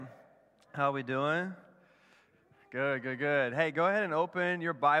How we doing? Good, good, good. Hey, go ahead and open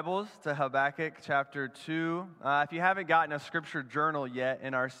your Bibles to Habakkuk chapter 2. If you haven't gotten a scripture journal yet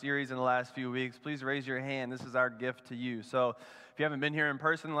in our series in the last few weeks, please raise your hand. This is our gift to you. So if you haven't been here in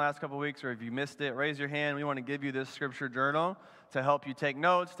person the last couple of weeks or if you missed it, raise your hand. We want to give you this scripture journal to help you take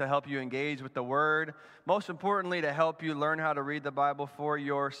notes, to help you engage with the Word. Most importantly, to help you learn how to read the Bible for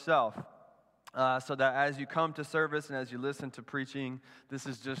yourself. So that as you come to service and as you listen to preaching, this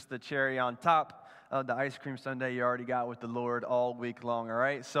is just the cherry on top of the ice cream sundae you already got with the Lord all week long, all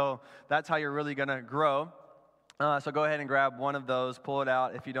right? So that's how you're really going to grow. So go ahead and grab one of those, pull it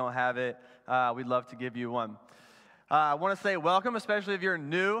out. If you don't have it, we'd love to give you one. I want to say welcome, especially if you're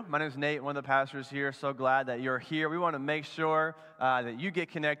new. My name is Nate, one of the pastors here. So glad that you're here. We want to make sure that you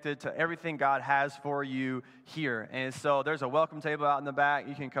get connected to everything God has for you here. And so there's a welcome table out in the back.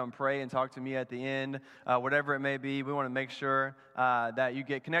 You can come pray and talk to me at the end, whatever it may be. We want to make sure that you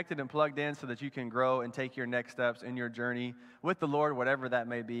get connected and plugged in so that you can grow and take your next steps in your journey with the Lord, whatever that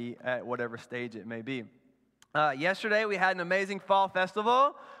may be, at whatever stage it may be. Yesterday, we had an amazing fall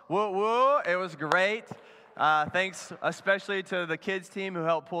festival. Woo woo! It was great. Thanks especially to the kids team who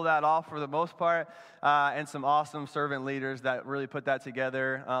helped pull that off for the most part, and some awesome servant leaders that really put that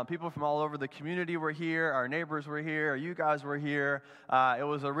together. People from all over the community were here, our neighbors were here, you guys were here. It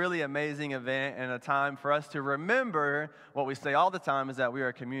was a really amazing event and a time for us to remember what we say all the time is that we are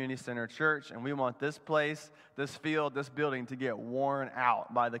a community-centered church, and we want this place, this field, this building to get worn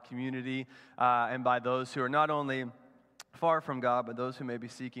out by the community and by those who are not only far from God, but those who may be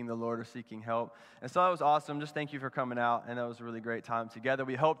seeking the Lord or seeking help. And so that was awesome. Just thank you for coming out, and that was a really great time together.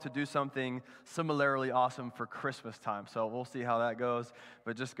 We hope to do something similarly awesome for Christmas time, so we'll see how that goes,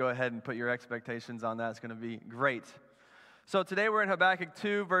 but just go ahead and put your expectations on that. It's going to be great. So today we're in Habakkuk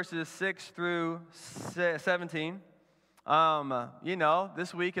 2, verses 6 through 17.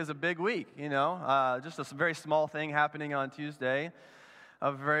 This week is a big week, just a very small thing happening on Tuesday.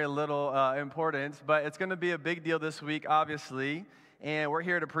 Of very little importance, but it's going to be a big deal this week, obviously, and we're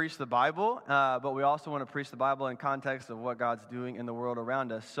here to preach the Bible, but we also want to preach the Bible in context of what God's doing in the world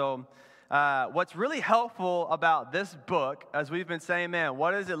around us. So what's really helpful about this book, as we've been saying, man,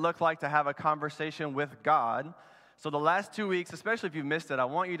 what does it look like to have a conversation with God? So the last 2 weeks, especially if you missed it, I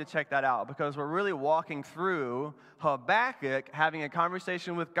want you to check that out because we're really walking through Habakkuk, having a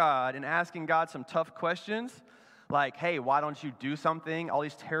conversation with God and asking God some tough questions. Like, hey, why don't you do something? All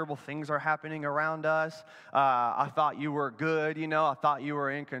these terrible things are happening around us. I thought you were good, I thought you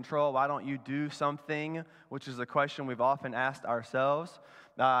were in control. Why don't you do something? Which is a question we've often asked ourselves.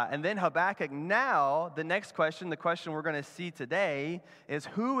 And then Habakkuk, now, the next question, the question we're going to see today, is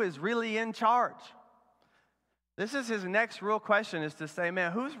who is really in charge? This is his next real question, is to say,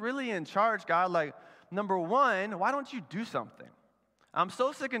 man, who's really in charge, God? Like, number one, why don't you do something? I'm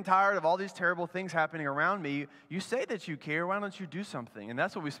so sick and tired of all these terrible things happening around me. You say that you care. Why don't you do something? And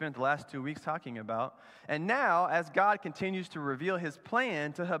that's what we spent the last 2 weeks talking about. And now, as God continues to reveal his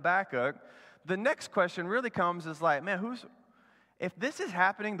plan to Habakkuk, the next question really comes is like, man, if this is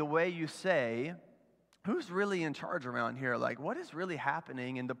happening the way you say, who's really in charge around here? Like, what is really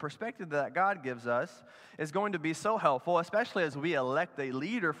happening? And the perspective that God gives us is going to be so helpful, especially as we elect a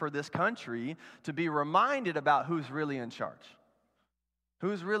leader for this country, to be reminded about who's really in charge.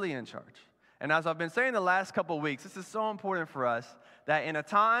 Who's really in charge? And as I've been saying the last couple of weeks, this is so important for us that in a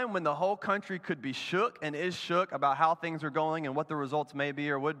time when the whole country could be shook and is shook about how things are going and what the results may be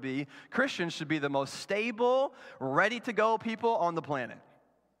or would be, Christians should be the most stable, ready-to-go people on the planet.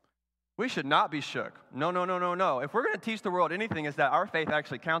 We should not be shook. No. If we're going to teach the world anything, it's that our faith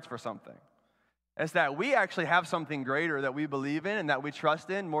actually counts for something. It's that we actually have something greater that we believe in and that we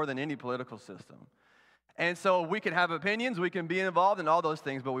trust in more than any political system. And so we can have opinions, we can be involved in all those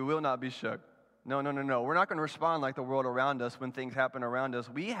things, but we will not be shook. No. We're not going to respond like the world around us when things happen around us.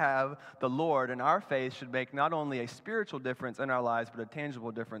 We have the Lord, and our faith should make not only a spiritual difference in our lives, but a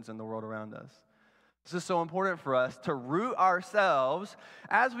tangible difference in the world around us. This is so important for us to root ourselves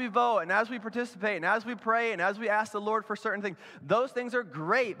as we vote and as we participate and as we pray and as we ask the Lord for certain things. Those things are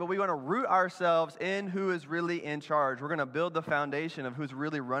great, but we want to root ourselves in who is really in charge. We're going to build the foundation of who's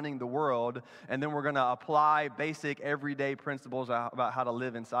really running the world, and then we're going to apply basic everyday principles about how to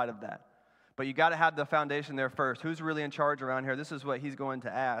live inside of that. But you got to have the foundation there first. Who's really in charge around here? This is what he's going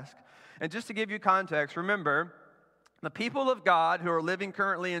to ask. And just to give you context, remember, the people of God who are living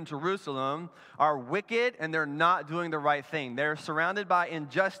currently in Jerusalem are wicked and they're not doing the right thing. They're surrounded by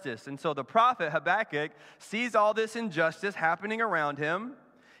injustice. And so the prophet Habakkuk sees all this injustice happening around him.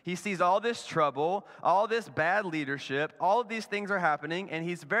 He sees all this trouble, all this bad leadership, all of these things are happening, and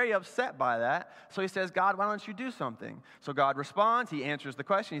he's very upset by that. So he says, God, why don't you do something? So God responds, he answers the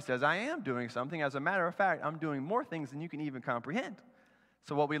question, he says, I am doing something. As a matter of fact, I'm doing more things than you can even comprehend.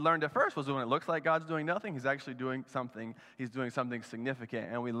 So what we learned at first was when it looks like God's doing nothing, he's actually doing something. He's doing something significant,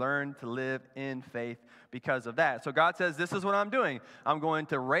 and we learn to live in faith because of that. So God says, this is what I'm doing. I'm going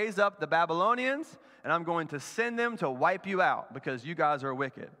to raise up the Babylonians, and I'm going to send them to wipe you out because you guys are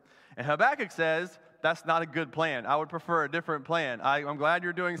wicked. And Habakkuk says, that's not a good plan. I would prefer a different plan. I'm glad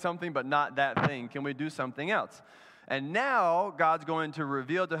you're doing something, but not that thing. Can we do something else? And now God's going to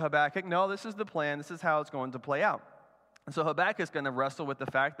reveal to Habakkuk, no, this is the plan. This is how it's going to play out. And so Habakkuk is going to wrestle with the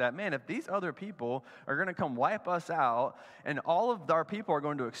fact that, man, if these other people are going to come wipe us out and all of our people are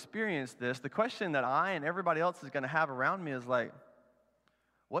going to experience this, the question that I and everybody else is going to have around me is like,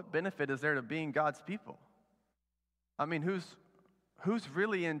 what benefit is there to being God's people? I mean, who's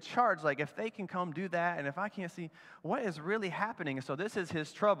really in charge? Like, if they can come do that, and if I can't see, what is really happening? And so this is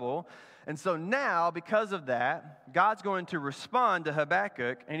his trouble. And so now, because of that, God's going to respond to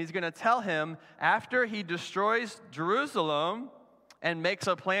Habakkuk, and he's going to tell him, after he destroys Jerusalem and makes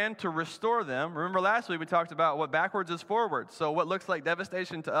a plan to restore them. Remember last week we talked about what backwards is forward. So what looks like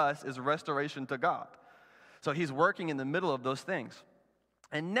devastation to us is restoration to God. So he's working in the middle of those things.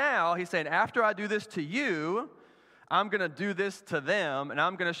 And now he's saying, after I do this to you, I'm going to do this to them, and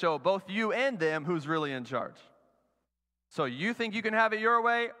I'm going to show both you and them who's really in charge. So you think you can have it your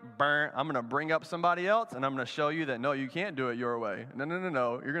way? Burn. I'm going to bring up somebody else, and I'm going to show you that, no, you can't do it your way.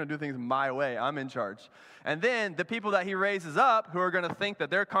 No. You're going to do things my way. I'm in charge. And then the people that he raises up who are going to think that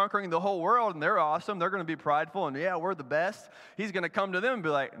they're conquering the whole world and they're awesome, they're going to be prideful, and yeah, we're the best. He's going to come to them and be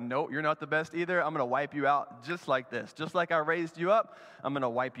like, no, you're not the best either. I'm going to wipe you out just like this. Just like I raised you up, I'm going to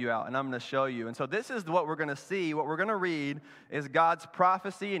wipe you out, and I'm going to show you. And so this is what we're going to see. What we're going to read is God's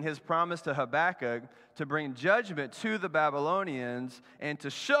prophecy and his promise to Habakkuk to bring judgment to the Babylonians and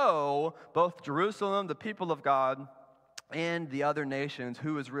to show both Jerusalem, the people of God, and the other nations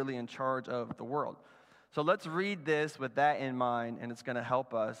who is really in charge of the world. So let's read this with that in mind, and it's going to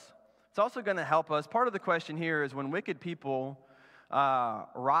help us. It's also going to help us. Part of the question here is when wicked people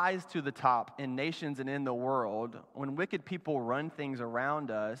rise to the top in nations and in the world, when wicked people run things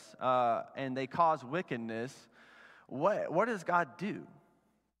around us and they cause wickedness, what does God do?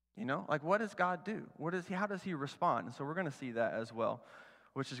 You know, like what does God do? How does he respond? And so we're going to see that as well,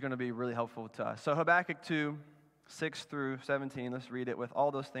 which is going to be really helpful to us. So Habakkuk 2, 6 through 17, let's read it with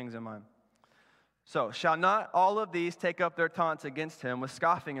all those things in mind. So, shall not all of these take up their taunts against him with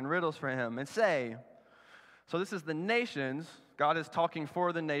scoffing and riddles for him and say, so this is the nations, God is talking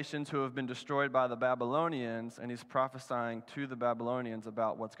for the nations who have been destroyed by the Babylonians, and he's prophesying to the Babylonians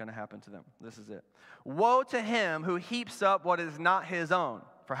about what's going to happen to them. This is it. Woe to him who heaps up what is not his own.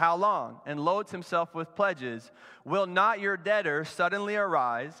 For how long? And loads himself with pledges. Will not your debtors suddenly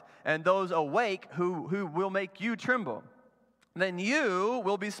arise, and those awake who will make you tremble? Then you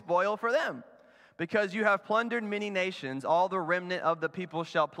will be spoiled for them. Because you have plundered many nations, all the remnant of the people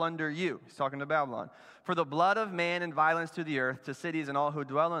shall plunder you. He's talking to Babylon. For the blood of man and violence to the earth, to cities and all who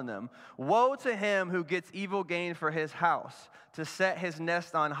dwell in them. Woe to him who gets evil gain for his house, to set his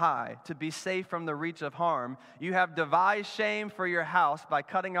nest on high, to be safe from the reach of harm. You have devised shame for your house by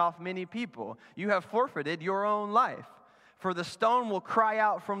cutting off many people. You have forfeited your own life. For the stone will cry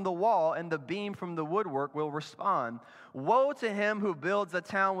out from the wall, and the beam from the woodwork will respond. Woe to him who builds a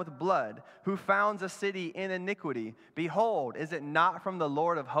town with blood, who founds a city in iniquity. Behold, is it not from the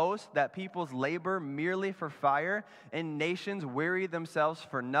Lord of hosts that peoples labor merely for fire, and nations weary themselves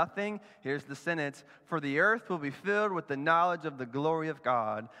for nothing? Here's the sentence. For the earth will be filled with the knowledge of the glory of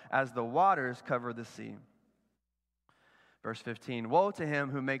God, as the waters cover the sea. Verse 15, woe to him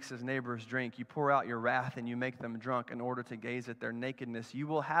who makes his neighbors drink. You pour out your wrath and you make them drunk in order to gaze at their nakedness. You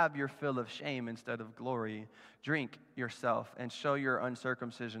will have your fill of shame instead of glory. Drink yourself and show your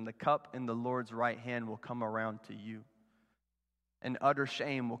uncircumcision. The cup in the Lord's right hand will come around to you. And utter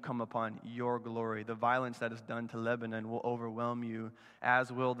shame will come upon your glory. The violence that is done to Lebanon will overwhelm you,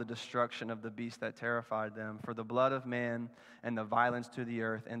 as will the destruction of the beast that terrified them. For the blood of man and the violence to the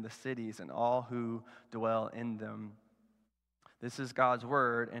earth and the cities and all who dwell in them. This is God's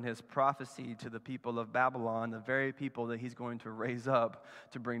word and his prophecy to the people of Babylon, the very people that he's going to raise up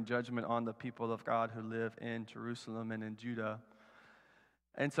to bring judgment on the people of God who live in Jerusalem and in Judah.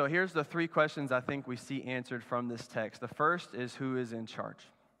 And so here's the three questions I think we see answered from this text. The first is, who is in charge?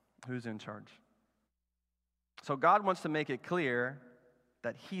 Who's in charge? So God wants to make it clear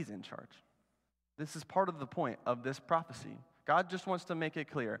that he's in charge. This is part of the point of this prophecy. God just wants to make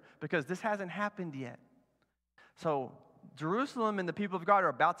it clear because this hasn't happened yet. So Jerusalem and the people of God are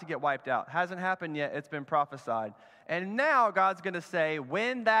about to get wiped out. Hasn't happened yet. It's been prophesied. And now God's going to say,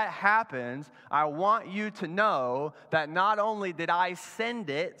 when that happens, I want you to know that not only did I send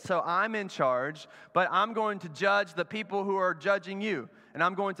it, so I'm in charge, but I'm going to judge the people who are judging you. And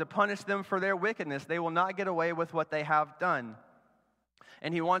I'm going to punish them for their wickedness. They will not get away with what they have done.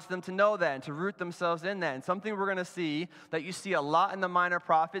 And he wants them to know that and to root themselves in that. And something we're going to see that you see a lot in the minor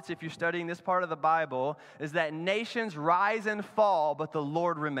prophets, if you're studying this part of the Bible, is that nations rise and fall, but the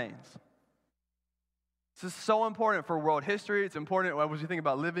Lord remains. This is so important for world history. It's important as you think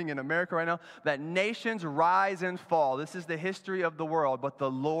about living in America right now, that nations rise and fall. This is the history of the world, but the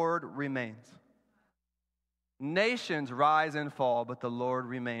Lord remains. Nations rise and fall, but the Lord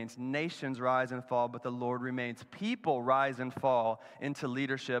remains. Nations rise and fall, but the Lord remains. People rise and fall into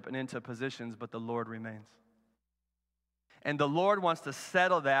leadership and into positions, but the Lord remains. And the Lord wants to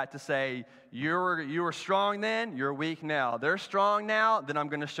settle that to say, you were strong then, you're weak now. They're strong now, then I'm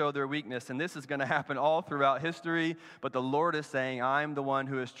going to show their weakness. And this is going to happen all throughout history, but the Lord is saying, I'm the one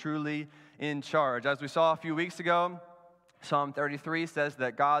who is truly in charge. As we saw a few weeks ago, Psalm 33 says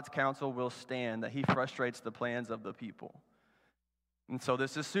that God's counsel will stand, that he frustrates the plans of the people. And so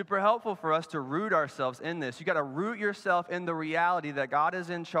this is super helpful for us to root ourselves in this. You got to root yourself in the reality that God is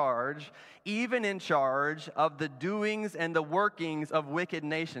in charge, even in charge of the doings and the workings of wicked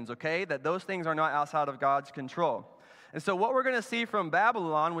nations, okay? That those things are not outside of God's control. And so what we're going to see from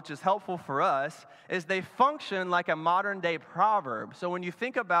Babylon, which is helpful for us, is they function like a modern-day proverb. So when you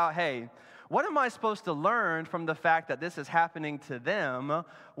think about, hey, what am I supposed to learn from the fact that this is happening to them?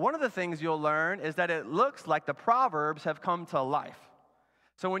 One of the things you'll learn is that it looks like the Proverbs have come to life.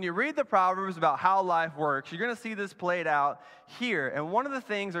 So when you read the Proverbs about how life works, you're going to see this played out here. And one of the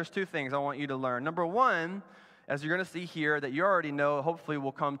things, there's two things I want you to learn. Number one, as you're going to see here, that you already know, hopefully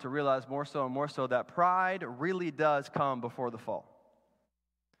we'll come to realize more so and more so, that pride really does come before the fall.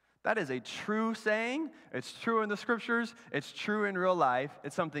 That is a true saying. It's true in the scriptures. It's true in real life.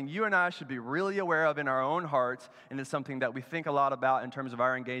 It's something you and I should be really aware of in our own hearts, and it's something that we think a lot about in terms of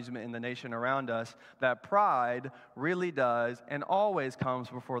our engagement in the nation around us, that pride really does and always comes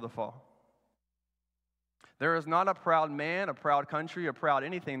before the fall. There is not a proud man, a proud country, a proud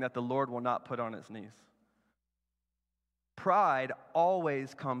anything that the Lord will not put on its knees. Pride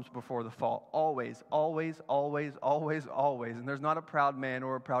always comes before the fall. Always, always, always, always, always. And there's not a proud man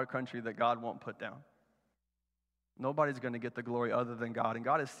or a proud country that God won't put down. Nobody's going to get the glory other than God. And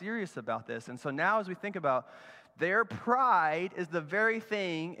God is serious about this. And so now as we think about their pride is the very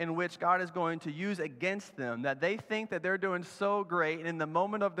thing in which God is going to use against them, that they think that they're doing so great, and in the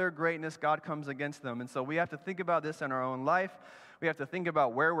moment of their greatness, God comes against them. And so we have to think about this in our own life. We have to think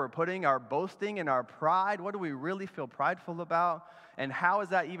about where we're putting our boasting and our pride. What do we really feel prideful about? And how is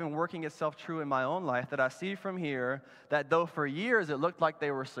that even working itself true in my own life? That I see from here that though for years it looked like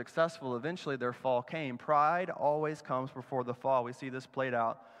they were successful, eventually their fall came. Pride always comes before the fall. We see this played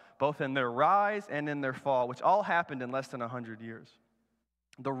out both in their rise and in their fall, which all happened in less than 100 years.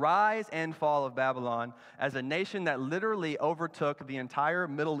 The rise and fall of Babylon as a nation that literally overtook the entire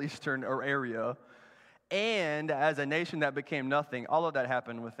Middle Eastern area, and as a nation that became nothing, all of that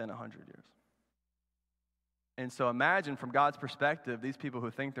happened within 100 years. And so imagine from God's perspective, these people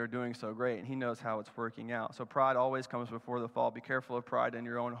who think they're doing so great, and he knows how it's working out. So pride always comes before the fall. Be careful of pride in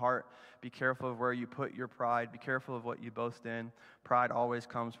your own heart. Be careful of where you put your pride. Be careful of what you boast in. Pride always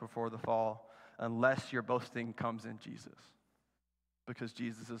comes before the fall, unless your boasting comes in Jesus, because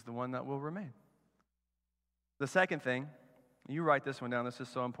Jesus is the one that will remain. The second thing, you write this one down, this is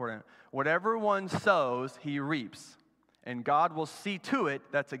so important. Whatever one sows, he reaps, and God will see to it.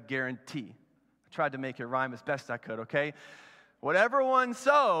 That's a guarantee. I tried to make it rhyme as best I could, okay? Whatever one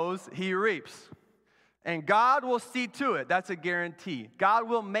sows, he reaps, and God will see to it. That's a guarantee. God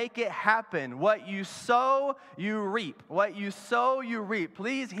will make it happen. What you sow, you reap. What you sow, you reap.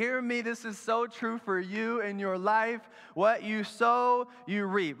 Please hear me. This is so true for you in your life. What you sow, you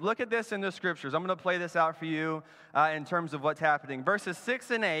reap. Look at this in the scriptures. I'm going to play this out for you in terms of what's happening. Verses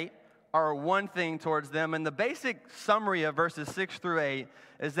 6 and 8 are one thing towards them, and the basic summary of verses 6 through 8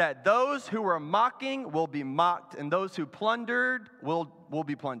 is that those who were mocking will be mocked, and those who plundered will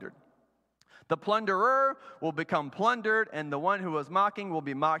be plundered. The plunderer will become plundered, and the one who was mocking will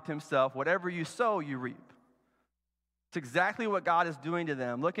be mocked himself. Whatever you sow, you reap. It's exactly what God is doing to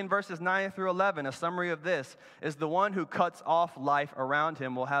them. Look in verses 9 through 11. A summary of this is the one who cuts off life around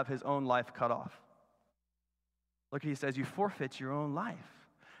him will have his own life cut off. Look, he says, you forfeit your own life.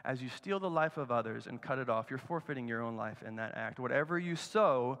 As you steal the life of others and cut it off, you're forfeiting your own life in that act. Whatever you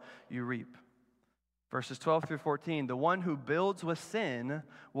sow, you reap. Verses 12 through 14, the one who builds with sin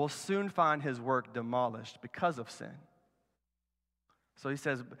will soon find his work demolished because of sin. So he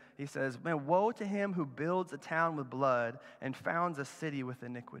says, man, woe to him who builds a town with blood and founds a city with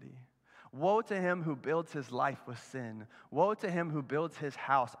iniquity. Woe to him who builds his life with sin. Woe to him who builds his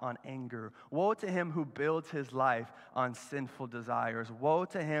house on anger. Woe to him who builds his life on sinful desires. Woe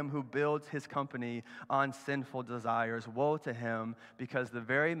to him who builds his company on sinful desires. Woe to him, because the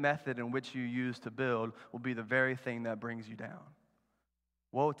very method in which you use to build will be the very thing that brings you down.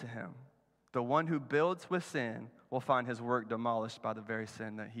 Woe to him. The one who builds with sin will find his work demolished by the very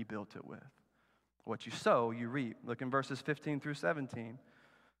sin that he built it with. What you sow, you reap. Look in verses 15 through 17.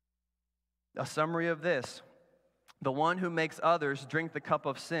 A summary of this: the one who makes others drink the cup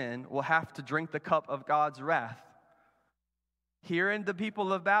of sin will have to drink the cup of God's wrath. Here, the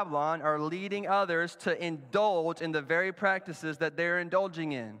people of Babylon are leading others to indulge in the very practices that they're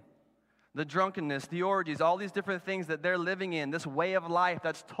indulging in. The drunkenness, the orgies, all these different things that they're living in, this way of life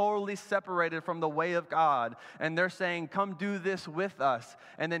that's totally separated from the way of God. And they're saying, come do this with us.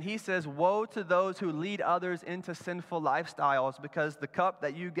 And then he says, woe to those who lead others into sinful lifestyles, because the cup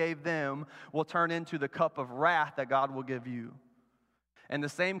that you gave them will turn into the cup of wrath that God will give you. And the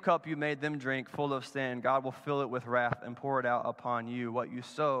same cup you made them drink, full of sin, God will fill it with wrath and pour it out upon you. What you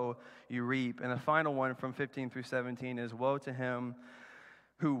sow, you reap. And the final one from 15 through 17 is, woe to him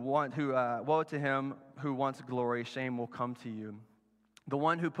woe to him who wants glory, shame will come to you. The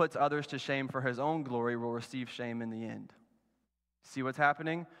one who puts others to shame for his own glory will receive shame in the end. See what's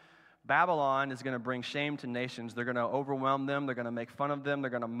happening? Babylon is going to bring shame to nations. They're going to overwhelm them. They're going to make fun of them. They're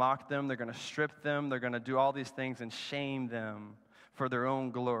going to mock them. They're going to strip them. They're going to do all these things and shame them for their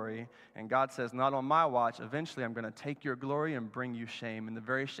own glory. And God says, not on my watch. Eventually, I'm going to take your glory and bring you shame. And the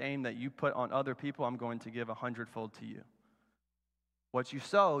very shame that you put on other people, I'm going to give 100-fold to you. What you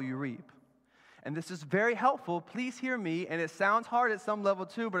sow, you reap. And this is very helpful. Please hear me. And it sounds hard at some level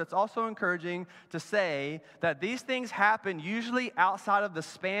too, but it's also encouraging to say that these things happen usually outside of the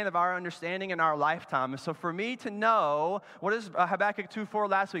span of our understanding in our lifetime. And so for me to know, what is Habakkuk 2:4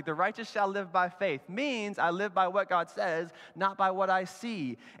 last week? The righteous shall live by faith means I live by what God says, not by what I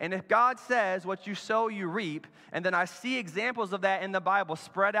see. And if God says what you sow, you reap, and then I see examples of that in the Bible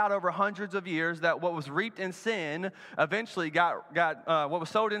spread out over hundreds of years, that what was reaped in sin eventually what was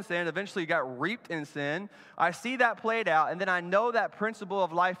sowed in sin eventually got reaped in sin. I see that played out, and then I know that principle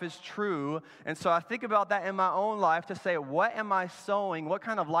of life is true. And so I think about that in my own life to say, what am I sowing? What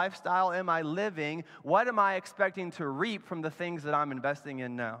kind of lifestyle am I living? What am I expecting to reap from the things that I'm investing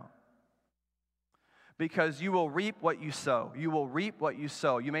in now? Because you will reap what you sow. You will reap what you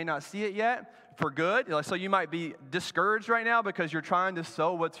sow. You may not see it yet for good. So you might be discouraged right now because you're trying to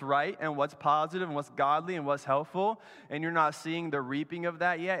sow what's right and what's positive and what's godly and what's helpful, and you're not seeing the reaping of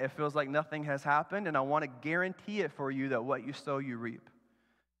that yet. It feels like nothing has happened, and I want to guarantee it for you that what you sow, you reap.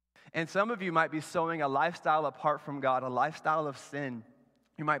 And some of you might be sowing a lifestyle apart from God, a lifestyle of sin.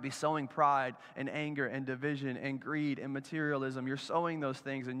 You might be sowing pride and anger and division and greed and materialism. You're sowing those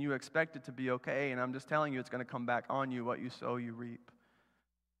things and you expect it to be okay, and I'm just telling you it's going to come back on you. What you sow, you reap.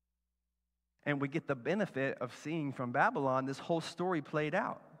 And we get the benefit of seeing from Babylon this whole story played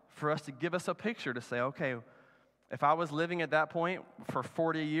out for us to give us a picture to say, okay, if I was living at that point for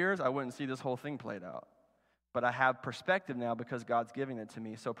 40 years, I wouldn't see this whole thing played out. But I have perspective now because God's giving it to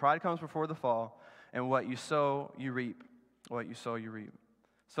me. So pride comes before the fall, and what you sow, you reap. What you sow, you reap.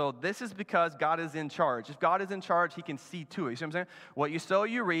 So this is because God is in charge. If God is in charge, he can see to it. You see what I'm saying? What you sow,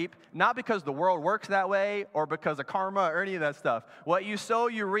 you reap, not because the world works that way or because of karma or any of that stuff. What you sow,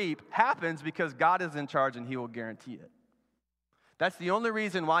 you reap happens because God is in charge and he will guarantee it. That's the only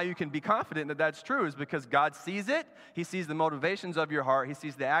reason why you can be confident that that's true, is because God sees it. He sees the motivations of your heart. He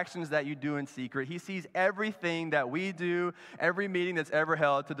sees the actions that you do in secret. He sees everything that we do, every meeting that's ever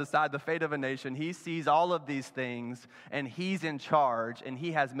held to decide the fate of a nation. He sees all of these things, and he's in charge, and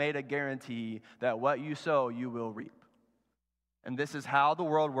he has made a guarantee that what you sow, you will reap. And this is how the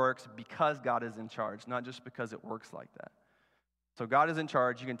world works because God is in charge, not just because it works like that. So God is in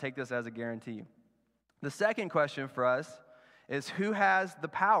charge. You can take this as a guarantee. The second question for us is, who has the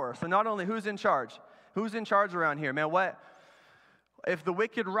power? So not only who's in charge around here? Man, what if the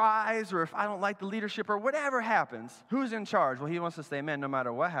wicked rise, or if I don't like the leadership, or whatever happens, who's in charge? Well, he wants to say, man, no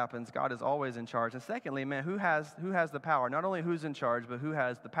matter what happens, God is always in charge. And secondly, man, who has the power? Not only who's in charge, but who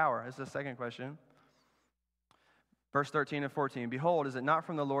has the power? That's the second question. Verse 13 and 14, behold, is it not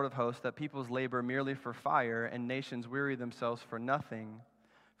from the Lord of hosts that peoples labor merely for fire, and nations weary themselves for nothing?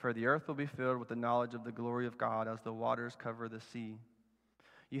 For the earth will be filled with the knowledge of the glory of God as the waters cover the sea.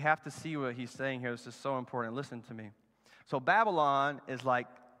 You have to see what he's saying here. This is so important. Listen to me. So Babylon is like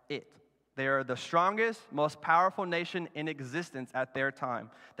it. They are the strongest, most powerful nation in existence at their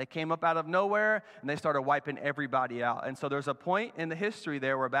time. They came up out of nowhere, and they started wiping everybody out. And so there's a point in the history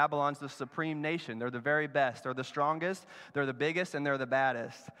there where Babylon's the supreme nation. They're the very best. They're the strongest, they're the biggest, and they're the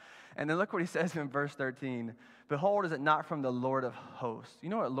baddest. And then look what he says in verse 13. Behold, is it not from the Lord of hosts? You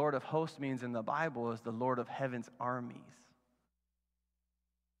know what Lord of hosts means in the Bible is the Lord of heaven's armies.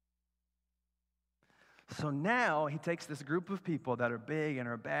 So now he takes this group of people that are big and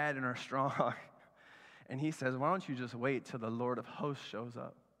are bad and are strong, and he says, why don't you just wait till the Lord of hosts shows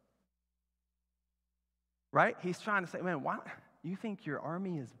up? Right? He's trying to say, man, why? You think your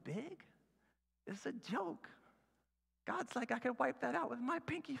army is big? It's a joke. God's like, I could wipe that out with my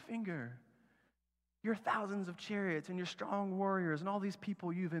pinky finger. Your thousands of chariots and your strong warriors and all these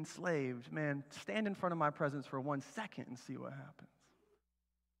people you've enslaved, man, stand in front of my presence for 1 second and see what happens.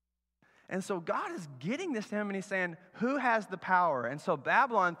 And so God is getting this to him, and he's saying, who has the power? And so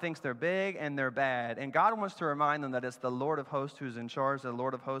Babylon thinks they're big and they're bad. And God wants to remind them that it's the Lord of hosts who's in charge, the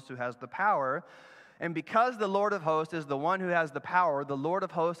Lord of hosts who has the power. And because the Lord of hosts is the one who has the power, the Lord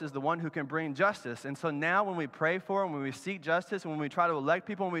of hosts is the one who can bring justice. And so now when we pray for him, when we seek justice, when we try to elect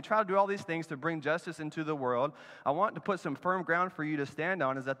people, when we try to do all these things to bring justice into the world, I want to put some firm ground for you to stand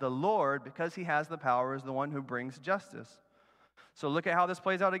on, is that the Lord, because he has the power, is the one who brings justice. So look at how this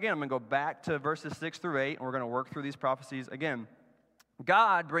plays out again. I'm going to go back to verses 6 through 8, and we're going to work through these prophecies again.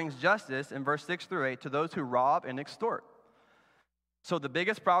 God brings justice in verse 6 through 8 to those who rob and extort. So the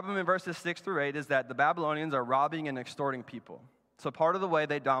biggest problem in verses 6 through 8 is that the Babylonians are robbing and extorting people. So part of the way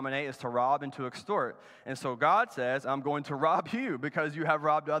they dominate is to rob and to extort. And so God says, I'm going to rob you. Because you have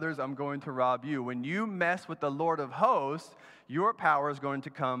robbed others, I'm going to rob you. When you mess with the Lord of hosts, your power is going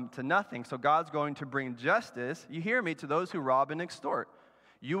to come to nothing. So God's going to bring justice, you hear me, to those who rob and extort.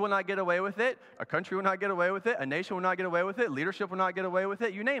 You will not get away with it. A country will not get away with it. A nation will not get away with it. Leadership will not get away with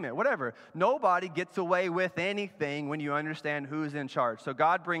it. You name it, whatever. Nobody gets away with anything when you understand who's in charge. So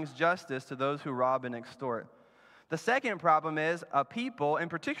God brings justice to those who rob and extort. The second problem is a people, and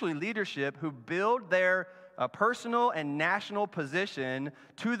particularly leadership, who build their personal and national position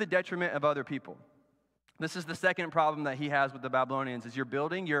to the detriment of other people. This is the second problem that he has with the Babylonians, is you're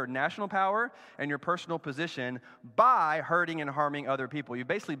building your national power and your personal position by hurting and harming other people. You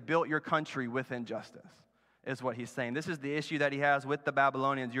basically built your country with injustice, is what he's saying. This is the issue that he has with the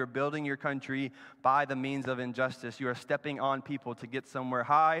Babylonians. You're building your country by the means of injustice. You are stepping on people to get somewhere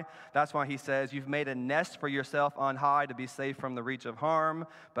high. That's why he says, you've made a nest for yourself on high to be safe from the reach of harm,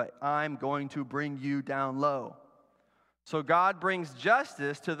 but I'm going to bring you down low. So God brings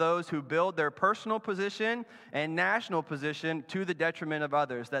justice to those who build their personal position and national position to the detriment of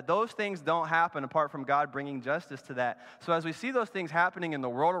others. That those things don't happen apart from God bringing justice to that. So as we see those things happening in the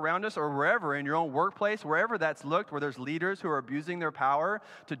world around us, or wherever, in your own workplace, wherever that's looked, where there's leaders who are abusing their power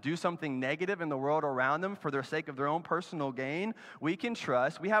to do something negative in the world around them for their sake of their own personal gain, we can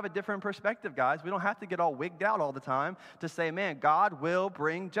trust. We have a different perspective, guys. We don't have to get all wigged out all the time to say, man, God will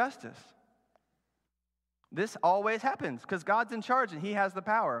bring justice. This always happens because God's in charge and he has the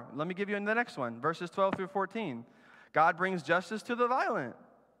power. Let me give you the next one, verses 12 through 14. God brings justice to the violent.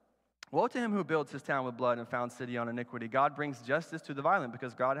 Woe to him who builds his town with blood and founds city on iniquity. God brings justice to the violent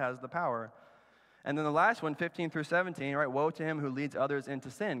because God has the power. And then the last one, 15 through 17, right? Woe to him who leads others into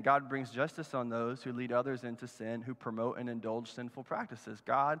sin. God brings justice on those who lead others into sin, who promote and indulge sinful practices.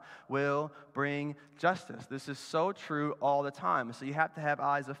 God will bring justice. This is so true all the time. So you have to have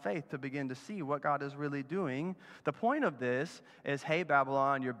eyes of faith to begin to see what God is really doing. The point of this is, hey,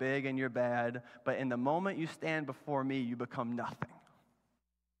 Babylon, you're big and you're bad, but in the moment you stand before me, you become nothing.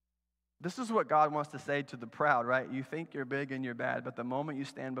 This is what God wants to say to the proud, right? You think you're big and you're bad, but the moment you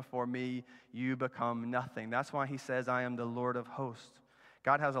stand before me, you become nothing. That's why he says, I am the Lord of hosts.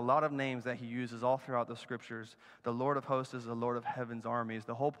 God has a lot of names that he uses all throughout the scriptures. The Lord of hosts is the Lord of heaven's armies.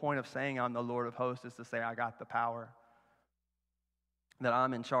 The whole point of saying I'm the Lord of hosts is to say I got the power, that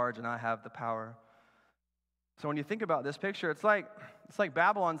I'm in charge and I have the power. So when you think about this picture, it's like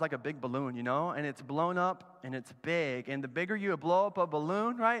Babylon's like a big balloon, you know, and it's blown up and it's big. And the bigger you blow up a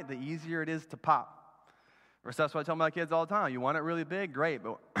balloon, right, the easier it is to pop. Or that's what I tell my kids all the time. You want it really big, great,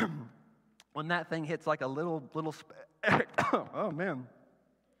 but when that thing hits like a little oh man,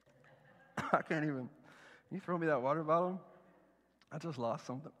 I can't even. Can you throw me that water bottle? I just lost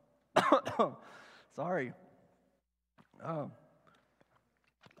something. Sorry. Oh.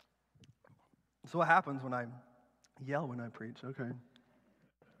 So what happens when I yell when I preach? Okay.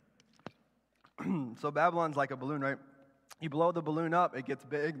 So Babylon's like a balloon, right? You blow the balloon up, it gets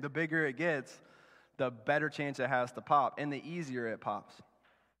big. The bigger it gets, the better chance it has to pop, and the easier it pops.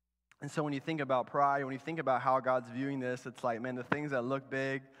 And so when you think about pride, when you think about how God's viewing this, it's like, man, the things that look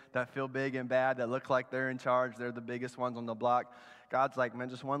big, that feel big and bad, that look like they're in charge, they're the biggest ones on the block. God's like, man,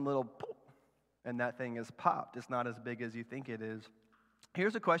 just one little poof, and that thing is popped. It's not as big as you think it is.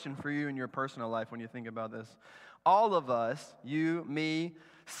 Here's a question for you in your personal life when you think about this. All of us, you, me,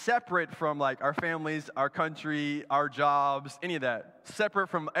 separate from like our families, our country, our jobs, any of that, separate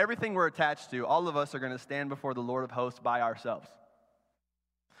from everything we're attached to, all of us are going to stand before the Lord of hosts by ourselves.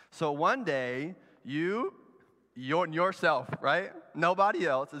 So one day, you and yourself, right? Nobody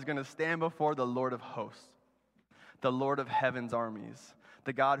else is going to stand before the Lord of hosts, the Lord of heaven's armies,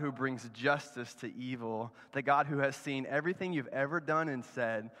 the God who brings justice to evil, the God who has seen everything you've ever done and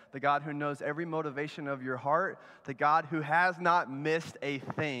said, the God who knows every motivation of your heart, the God who has not missed a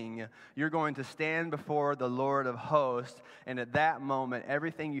thing. You're going to stand before the Lord of hosts, and at that moment,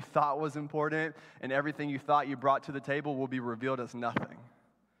 everything you thought was important and everything you thought you brought to the table will be revealed as nothing.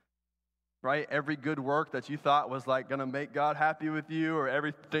 Right? Every good work that you thought was like going to make God happy with you, or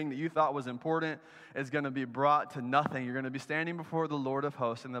everything that you thought was important is going to be brought to nothing. You're going to be standing before the Lord of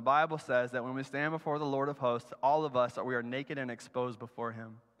hosts. And the Bible says that when we stand before the Lord of hosts, all of us, we are naked and exposed before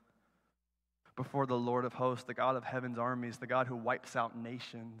him. Before the Lord of hosts, the God of heaven's armies, the God who wipes out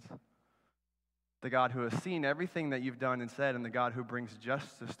nations, the God who has seen everything that you've done and said, and the God who brings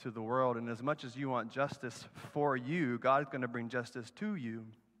justice to the world. And as much as you want justice for you, God is going to bring justice to you.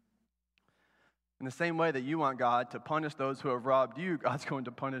 In the same way that you want God to punish those who have robbed you, God's going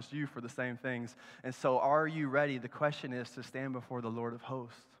to punish you for the same things. And so are you ready? The question is to stand before the Lord of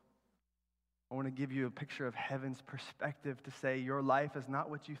hosts. I want to give you a picture of heaven's perspective to say your life is not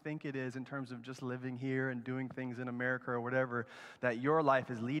what you think it is in terms of just living here and doing things in America or whatever, that your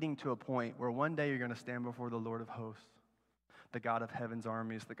life is leading to a point where one day you're going to stand before the Lord of hosts, the God of heaven's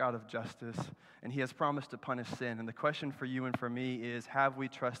armies, the God of justice, and he has promised to punish sin. And the question for you and for me is, have we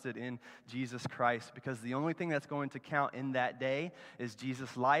trusted in Jesus Christ? Because the only thing that's going to count in that day is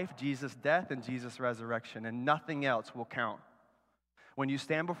Jesus' life, Jesus' death, and Jesus' resurrection, and nothing else will count. When you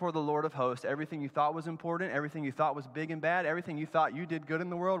stand before the Lord of hosts, everything you thought was important, everything you thought was big and bad, everything you thought you did good in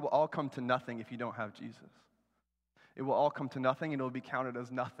the world will all come to nothing if you don't have Jesus. It will all come to nothing, and it will be counted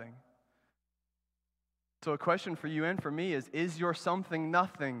as nothing. So a question for you and for me is your something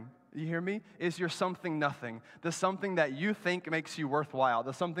nothing? You hear me? Is your something nothing? The something that you think makes you worthwhile,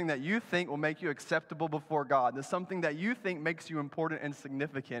 the something that you think will make you acceptable before God, the something that you think makes you important and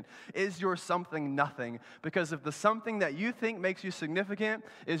significant. Is your something nothing? Because if the something that you think makes you significant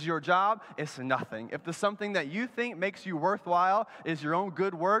is your job, it's nothing. If the something that you think makes you worthwhile is your own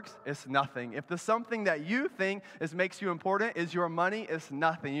good works, it's nothing. If the something that you think makes you important is your money, it's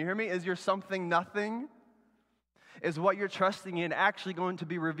nothing. You hear me? Is your something nothing? Is what you're trusting in actually going to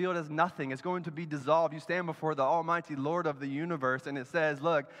be revealed as nothing? It's going to be dissolved. You stand before the almighty Lord of the universe, and it says,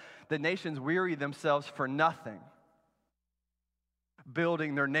 look, the nations weary themselves for nothing,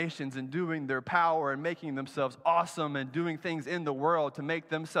 building their nations and doing their power and making themselves awesome and doing things in the world to make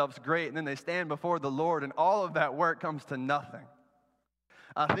themselves great, and then they stand before the Lord, and all of that work comes to nothing.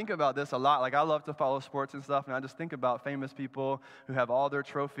 I think about this a lot. Like, I love to follow sports and stuff, and I just think about famous people who have all their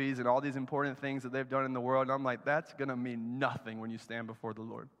trophies and all these important things that they've done in the world, and I'm like, that's going to mean nothing when you stand before the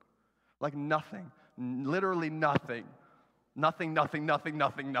Lord. Like nothing. Literally nothing. Nothing, nothing, nothing,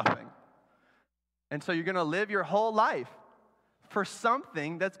 nothing, nothing. And so you're going to live your whole life for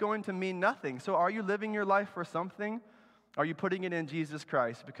something that's going to mean nothing. So are you living your life for something? Are you putting it in Jesus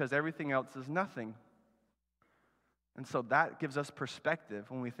Christ? Because everything else is nothing. And so that gives us perspective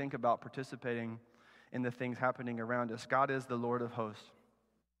when we think about participating in the things happening around us. God is the Lord of hosts.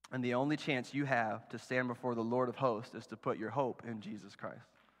 And the only chance you have to stand before the Lord of hosts is to put your hope in Jesus Christ.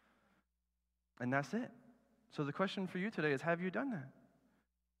 And that's it. So the question for you today is, have you done that?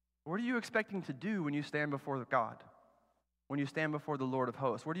 What are you expecting to do when you stand before God? When you stand before the Lord of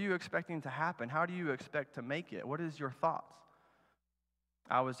hosts? What are you expecting to happen? How do you expect to make it? What is your thoughts?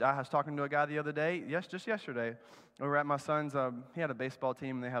 I was talking to a guy the other day, just yesterday. We were at my son's, he had a baseball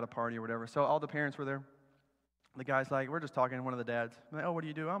team, and they had a party or whatever. So all the parents were there. The guy's like, we're just talking to one of the dads. I'm like, oh, what do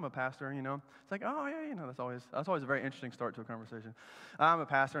you do? I'm a pastor, you know. It's like, oh, yeah, you know, that's always a very interesting start to a conversation. I'm a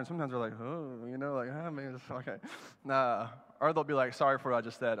pastor, and sometimes they're like, oh, you know, like, oh, man, okay. Or they'll be like, sorry for what I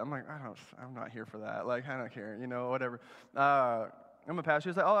just said. I'm like, I'm not here for that. Like, I don't care, you know, whatever. I'm a pastor.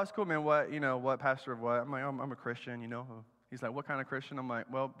 He's like, oh, that's cool, man. What pastor of what? I'm like, I'm a Christian, you know. He's like, what kind of Christian? I'm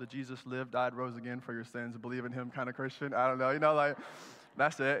like, well, the Jesus lived, died, rose again for your sins, believe in him kind of Christian. I don't know, you know, like,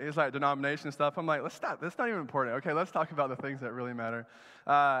 that's it. He's like, denomination stuff. I'm like, let's stop. That's not even important. Okay, let's talk about the things that really matter.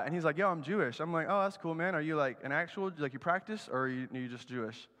 And he's like, yo, I'm Jewish. I'm like, oh, that's cool, man. Are you like an actual, like you practice, or are you just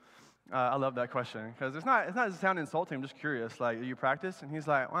Jewish? I love that question because it's not to sound insulting. I'm just curious. Like, do you practice? And he's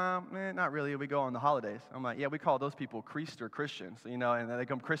like, well, man, not really. We go on the holidays. I'm like, yeah, we call those people Creaster Christians, and they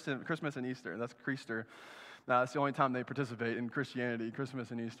come Christmas and Easter. That's Creaster. That's the only time they participate in Christianity, Christmas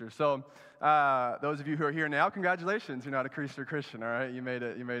and Easter. So those of you who are here now, congratulations. You're not a Creaster Christian, all right? You made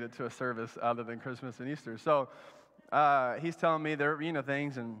it to a service other than Christmas and Easter. So he's telling me there are,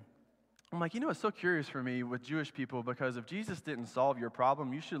 things, and I'm like, it's so curious for me with Jewish people because if Jesus didn't solve your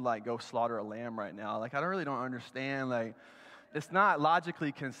problem, you should, go slaughter a lamb right now. I really don't understand, it's not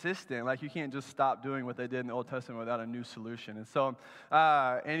logically consistent. You can't just stop doing what they did in the Old Testament without a new solution. And so,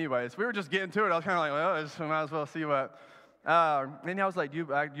 anyways, we were just getting to it. I was kind of like, well, I just might as well see what. And I was like, do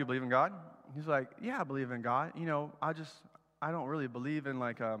you believe in God? He's like, yeah, I believe in God. I don't really believe in,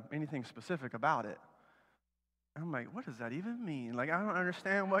 anything specific about it. I'm like, what does that even mean? I don't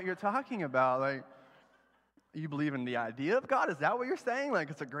understand what you're talking about. You believe in the idea of God? Is that what you're saying?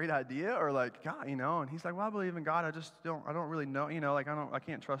 It's a great idea? Or God, And he's like, well, I believe in God. I don't really know, I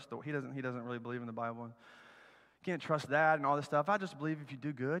can't trust he doesn't really believe in the Bible. And can't trust that and all this stuff. I just believe if you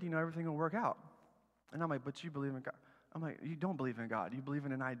do good, everything will work out. And I'm like, but you believe in God. I'm like, you don't believe in God. You believe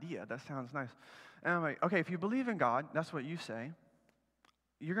in an idea. That sounds nice. And I'm like, okay, if you believe in God, that's what you say.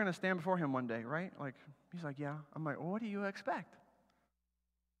 You're going to stand before him one day, right? He's like, yeah. I'm like, well, what do you expect?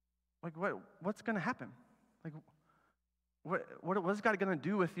 What's going to happen? What's God going to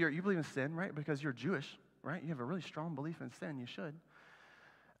do with you believe in sin, right? Because you're Jewish, right? You have a really strong belief in sin. You should.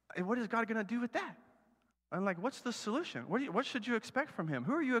 And what is God going to do with that? I'm like, what's the solution? What should you expect from him?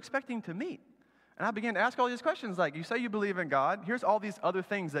 Who are you expecting to meet? And I began to ask all these questions. You say you believe in God. Here's all these other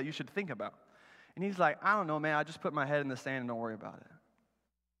things that you should think about. And he's like, I don't know, man. I just put my head in the sand and don't worry about it.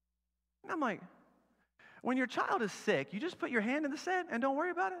 And I'm like, when your child is sick, you just put your hand in the sand and don't worry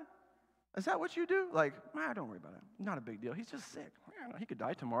about it? Is that what you do? Don't worry about it. Not a big deal. He's just sick. He could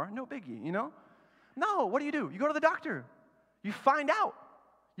die tomorrow. No biggie, No, what do? You go to the doctor. You find out.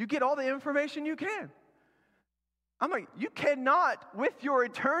 You get all the information you can. I'm like, you cannot, with your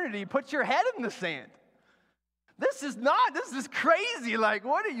eternity, put your head in the sand. This is crazy.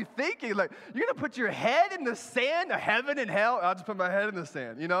 What are you thinking? You're going to put your head in the sand of heaven and hell? I'll just put my head in the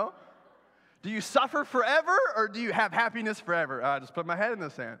sand, Do you suffer forever or do you have happiness forever? I'll just put my head in the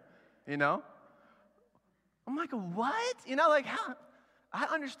sand, I'm like, what? How? I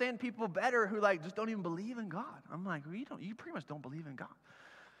understand people better who just don't even believe in God. I'm like, well, you pretty much don't believe in God.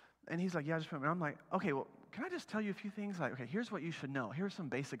 And he's like, yeah, just put me. I'm like, okay, well, can I just tell you a few things? Okay, here's what you should know. Here's some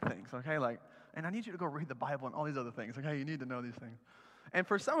basic things, okay? And I need you to go read the Bible and all these other things, okay? You need to know these things. And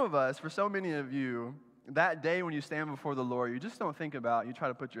for some of us, for so many of you, that day when you stand before the Lord, you just don't think about, you try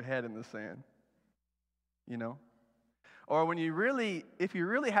to put your head in the sand, Or if you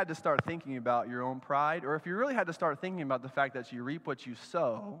really had to start thinking about your own pride, or if you really had to start thinking about the fact that you reap what you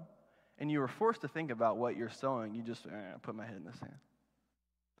sow, and you were forced to think about what you're sowing, you just put my head in the sand.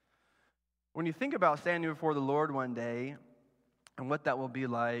 When you think about standing before the Lord one day, and what that will be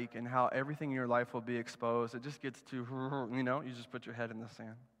like, and how everything in your life will be exposed, it just gets to, you just put your head in the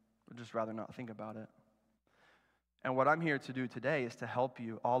sand. I'd just rather not think about it. And what I'm here to do today is to help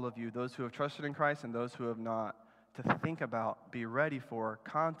you, all of you, those who have trusted in Christ and those who have not, to think about, be ready for,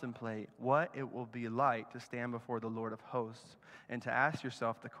 contemplate what it will be like to stand before the Lord of hosts, and to ask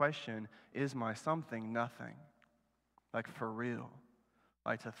yourself the question, is my something nothing? For real.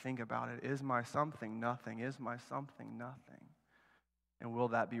 To think about it, is my something nothing? Is my something nothing? And will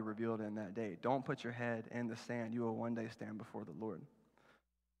that be revealed in that day? Don't put your head in the sand. You will one day stand before the Lord.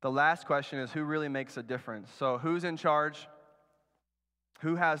 The last question is, who really makes a difference? So who's in charge?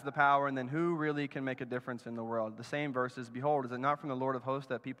 Who has the power? And then who really can make a difference in the world? The same verses, behold, is it not from the Lord of hosts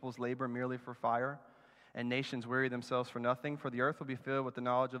that peoples labor merely for fire, and nations weary themselves for nothing? For the earth will be filled with the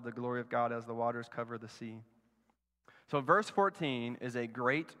knowledge of the glory of God as the waters cover the sea. So verse 14 is a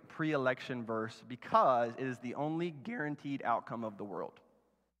great pre-election verse because it is the only guaranteed outcome of the world.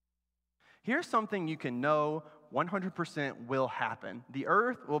 Here's something you can know 100% will happen. The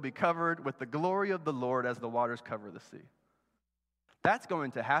earth will be covered with the glory of the Lord as the waters cover the sea. That's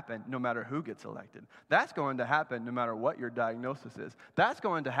going to happen no matter who gets elected. That's going to happen no matter what your diagnosis is. That's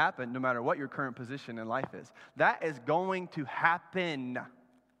going to happen no matter what your current position in life is. That is going to happen.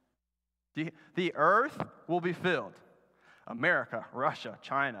 The earth will be filled. America, Russia,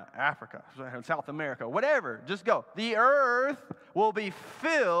 China, Africa, South America, whatever, just go. The earth will be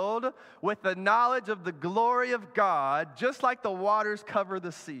filled with the knowledge of the glory of God, just like the waters cover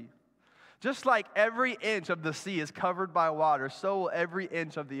the sea. Just like every inch of the sea is covered by water, so will every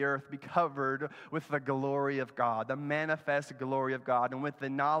inch of the earth be covered with the glory of God, the manifest glory of God. And with the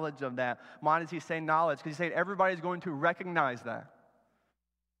knowledge of that, why does he say knowledge? Because he's saying everybody's going to recognize that.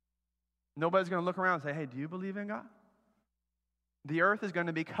 Nobody's going to look around and say, hey, do you believe in God? The earth is going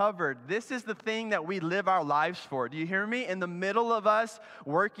to be covered. This is the thing that we live our lives for. Do you hear me? In the middle of us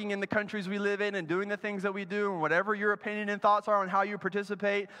working in the countries we live in and doing the things that we do, and whatever your opinion and thoughts are on how you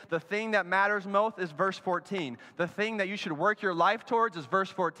participate, the thing that matters most is verse 14. The thing that you should work your life towards is verse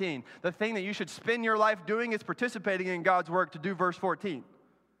 14. The thing that you should spend your life doing is participating in God's work to do verse 14.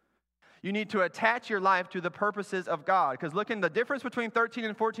 You need to attach your life to the purposes of God. Because look, the difference between 13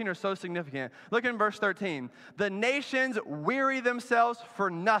 and 14 are so significant. Look in verse 13. The nations weary themselves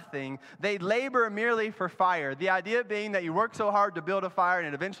for nothing. They labor merely for fire. The idea being that you work so hard to build a fire and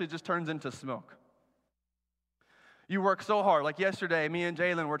it eventually just turns into smoke. You work so hard. Like yesterday, me and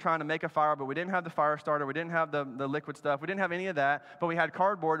Jalen were trying to make a fire, but we didn't have the fire starter. We didn't have the liquid stuff. We didn't have any of that, but we had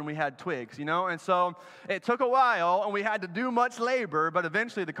cardboard and we had twigs, And so it took a while, and we had to do much labor, but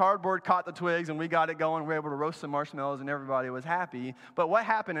eventually the cardboard caught the twigs, and we got it going. We were able to roast some marshmallows, and everybody was happy. But what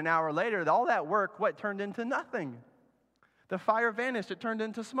happened an hour later? All that work, turned into nothing? The fire vanished. It turned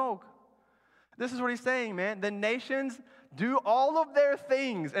into smoke. This is what he's saying, man. The nations do all of their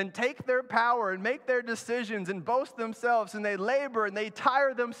things and take their power and make their decisions and boast themselves, and they labor and they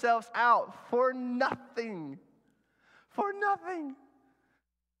tire themselves out for nothing. For nothing.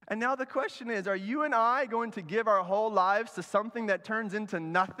 And now the question is, are you and I going to give our whole lives to something that turns into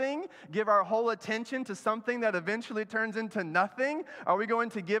nothing? Give our whole attention to something that eventually turns into nothing? Are we going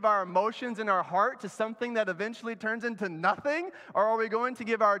to give our emotions and our heart to something that eventually turns into nothing? Or are we going to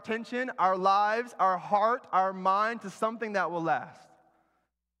give our attention, our lives, our heart, our mind to something that will last?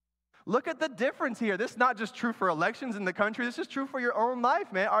 Look at the difference here. This is not just true for elections in the country. This is true for your own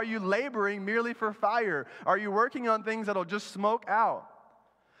life, man. Are you laboring merely for fire? Are you working on things that'll just smoke out?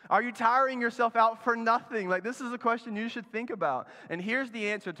 Are you tiring yourself out for nothing? This is a question you should think about. And here's the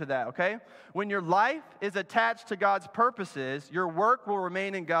answer to that, okay? When your life is attached to God's purposes, your work will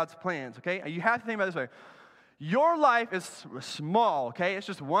remain in God's plans, okay? You have to think about it this way. Your life is small, okay? It's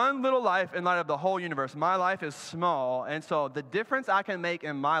just one little life in light of the whole universe. My life is small, and so the difference I can make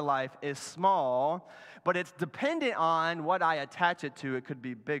in my life is small, but it's dependent on what I attach it to. It could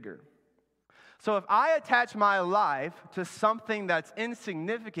be bigger. So if I attach my life to something that's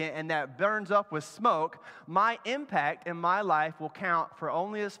insignificant and that burns up with smoke, my impact in my life will count for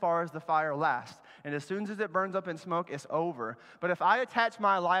only as far as the fire lasts. And as soon as it burns up in smoke, it's over. But if I attach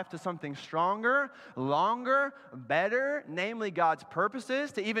my life to something stronger, longer, better, namely God's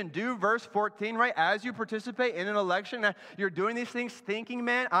purposes, to even do verse 14, right? As you participate in an election, you're doing these things thinking,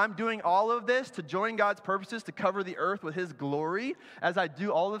 man, I'm doing all of this to join God's purposes to cover the earth with His glory as I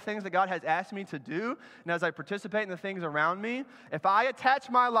do all the things that God has asked me to do, and as I participate in the things around me. If I attach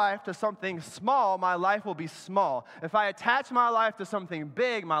my life to something small, my life will be small. If I attach my life to something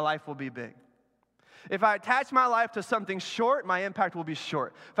big, my life will be big. If I attach my life to something short, my impact will be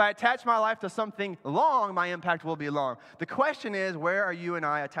short. If I attach my life to something long, my impact will be long. The question is, where are you and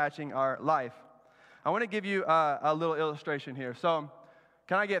I attaching our life? I want to give you a little illustration here. So,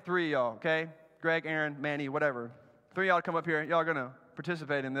 can I get three of y'all, okay? Greg, Aaron, Manny, whatever. Three of y'all come up here. Y'all are going to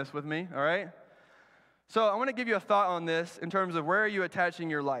participate in this with me, all right? So, I want to give you a thought on this in terms of where are you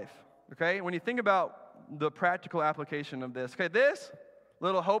attaching your life, okay? When you think about the practical application of this, okay, this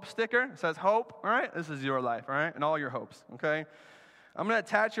little hope sticker says hope, all right? This is your life, all right? And all your hopes, okay? I'm going to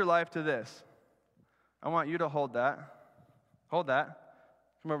attach your life to this. I want you to hold that. Hold that.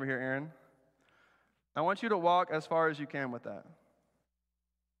 Come over here, Aaron. I want you to walk as far as you can with that.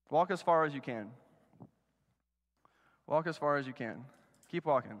 Walk as far as you can. Walk as far as you can. Keep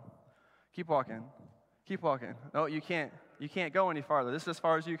walking. Keep walking. Keep walking. No, you can't. You can't go any farther. This is as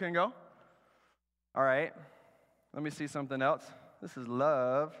far as you can go? All right. Let me see something else. This is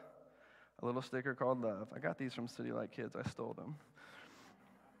love, a little sticker called love. I got these from City Light Kids. I stole them.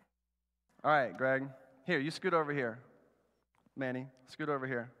 All right, Greg. Here, you scoot over here. Manny, scoot over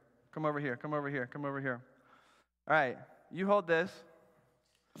here. Come over here, come over here, come over here. All right, you hold this.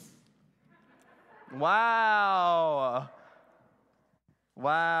 Wow.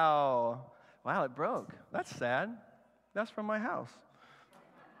 Wow. Wow, it broke. That's sad. That's from my house.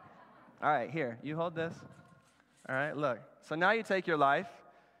 All right, here, you hold this. All right, look. So now you take your life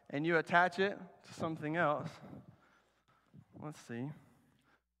and you attach it to something else. Let's see.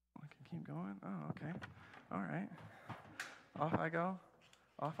 I can keep going. Oh, okay. All right. Off I go.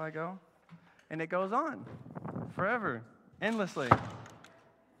 Off I go. And it goes on forever, endlessly.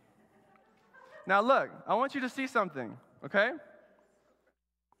 Now look, I want you to see something, okay?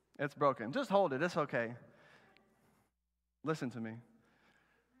 It's broken. Just hold it. It's okay. Listen to me.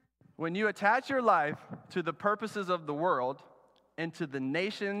 When you attach your life to the purposes of the world, into the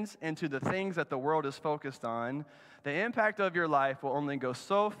nations, into the things that the world is focused on, the impact of your life will only go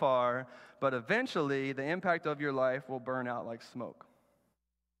so far, but eventually the impact of your life will burn out like smoke.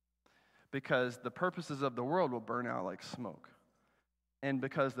 Because the purposes of the world will burn out like smoke. And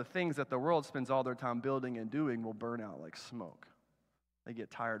because the things that the world spends all their time building and doing will burn out like smoke. They get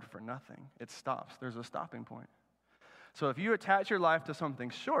tired for nothing. It stops. There's a stopping point. So if you attach your life to something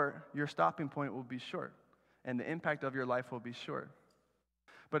short, your stopping point will be short. And the impact of your life will be short.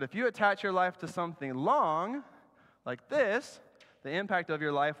 But if you attach your life to something long, like this, the impact of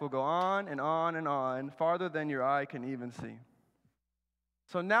your life will go on and on and on, farther than your eye can even see.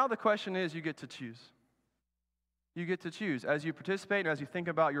 So now the question is, you get to choose. You get to choose. As you participate and as you think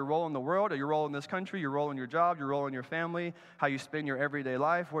about your role in the world, or your role in this country, your role in your job, your role in your family, how you spend your everyday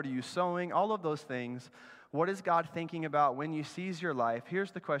life, what are you sowing, all of those things. What is God thinking about when you seize your life?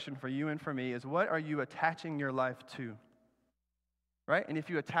 Here's the question for you and for me is, what are you attaching your life to? Right? And if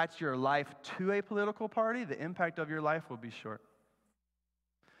you attach your life to a political party, the impact of your life will be short.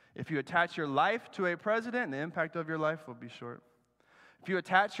 If you attach your life to a president, the impact of your life will be short. If you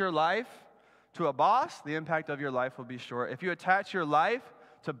attach your life to a boss, the impact of your life will be short. If you attach your life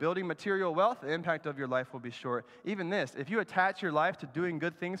to building material wealth, the impact of your life will be short. Even this, if you attach your life to doing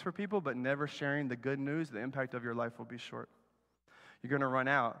good things for people but never sharing the good news, the impact of your life will be short. You're going to run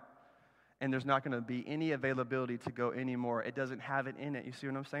out, and there's not going to be any availability to go anymore. It doesn't have it in it. You see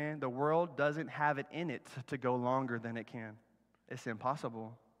what I'm saying? The world doesn't have it in it to go longer than it can. It's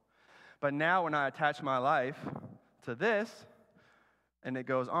impossible. But now when I attach my life to this, and it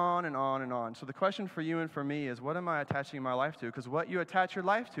goes on and on and on. So the question for you and for me is, what am I attaching my life to? Because what you attach your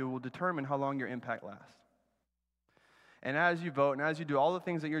life to will determine how long your impact lasts. And as you vote and as you do all the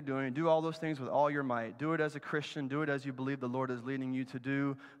things that you're doing, do all those things with all your might. Do it as a Christian. Do it as you believe the Lord is leading you to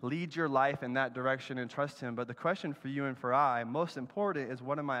do. Lead your life in that direction and trust Him. But the question for you and for I, most important, is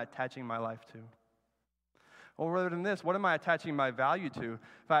what am I attaching my life to? Or rather than this, what am I attaching my value to?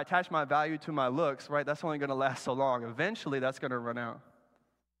 If I attach my value to my looks, right, that's only going to last so long. Eventually, that's going to run out.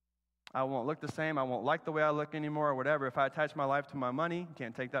 I won't look the same. I won't like the way I look anymore or whatever. If I attach my life to my money, you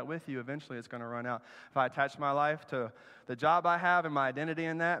can't take that with you. Eventually, it's going to run out. If I attach my life to the job I have and my identity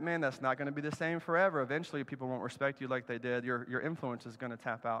in that, man, that's not going to be the same forever. Eventually, people won't respect you like they did. Your influence is going to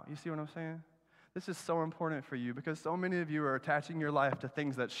tap out. You see what I'm saying? This is so important for you because so many of you are attaching your life to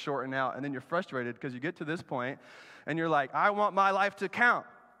things that shorten out, and then you're frustrated because you get to this point, and you're like, I want my life to count.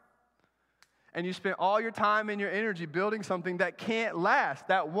 And you spend all your time and your energy building something that can't last,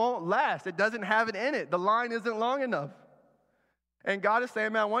 that won't last. It doesn't have it in it. The line isn't long enough. And God is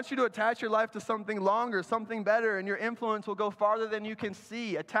saying, man, I want you to attach your life to something longer, something better, and your influence will go farther than you can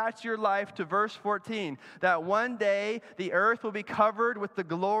see. Attach your life to verse 14, that one day the earth will be covered with the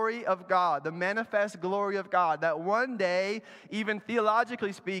glory of God, the manifest glory of God. That one day, even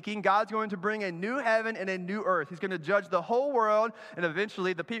theologically speaking, God's going to bring a new heaven and a new earth. He's going to judge the whole world, and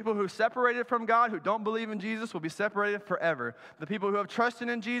eventually the people who separated from God, who don't believe in Jesus, will be separated forever. The people who have trusted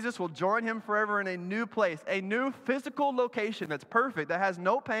in Jesus will join Him forever in a new place, a new physical location that's perfect, that has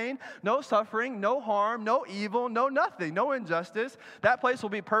no pain, no suffering, no harm, no evil, no nothing, no injustice. That place will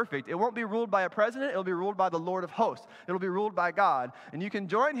be perfect. It won't be ruled by a president. It'll be ruled by the Lord of hosts. It'll be ruled by God. And you can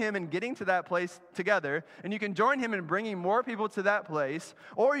join Him in getting to that place together, and you can join Him in bringing more people to that place,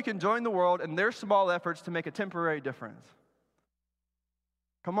 or you can join the world in their small efforts to make a temporary difference.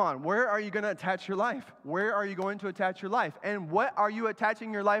 Come on, where are you going to attach your life? Where are you going to attach your life? And what are you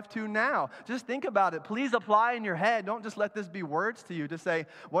attaching your life to now? Just think about it. Please apply in your head. Don't just let this be words to you to say,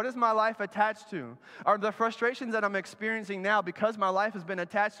 what is my life attached to? Are the frustrations that I'm experiencing now because my life has been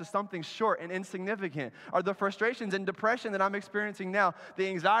attached to something short and insignificant? Are the frustrations and depression that I'm experiencing now, the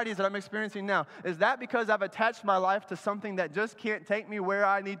anxieties that I'm experiencing now, is that because I've attached my life to something that just can't take me where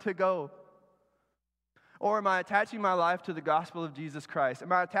I need to go? Or am I attaching my life to the gospel of Jesus Christ?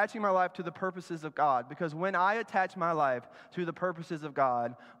 Am I attaching my life to the purposes of God? Because when I attach my life to the purposes of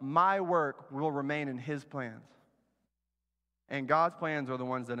God, my work will remain in His plans. And God's plans are the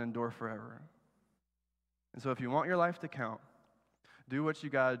ones that endure forever. And so if you want your life to count, do what you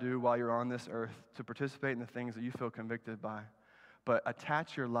got to do while you're on this earth to participate in the things that you feel convicted by. But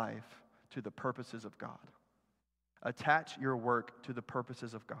attach your life to the purposes of God. Attach your work to the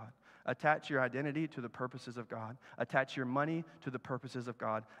purposes of God. Attach your identity to the purposes of God. Attach your money to the purposes of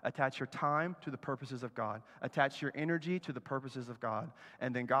God. Attach your time to the purposes of God. Attach your energy to the purposes of God.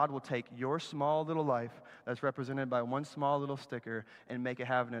 And then God will take your small little life that's represented by one small little sticker and make it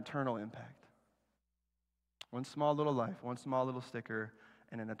have an eternal impact. One small little life, one small little sticker,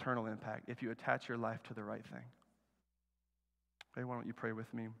 and an eternal impact if you attach your life to the right thing. Okay, why don't you pray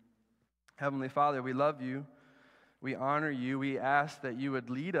with me? Heavenly Father, we love you. We honor you. We ask that you would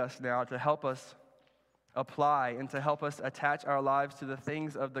lead us now to help us apply and to help us attach our lives to the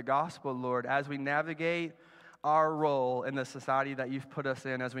things of the gospel, Lord, as we navigate our role in the society that you've put us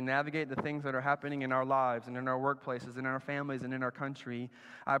in, as we navigate the things that are happening in our lives and in our workplaces and in our families and in our country.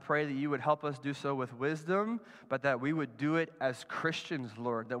 I pray that you would help us do so with wisdom, but that we would do it as Christians,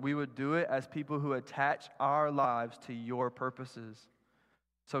 Lord, that we would do it as people who attach our lives to your purposes.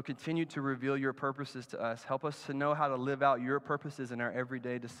 So continue to reveal your purposes to us. Help us to know how to live out your purposes in our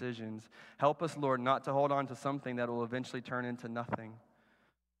everyday decisions. Help us, Lord, not to hold on to something that will eventually turn into nothing.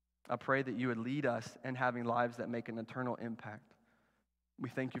 I pray that you would lead us in having lives that make an eternal impact. We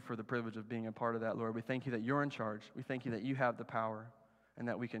thank you for the privilege of being a part of that, Lord. We thank you that you're in charge. We thank you that you have the power and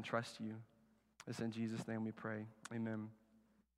that we can trust you. It's in Jesus' name we pray. Amen.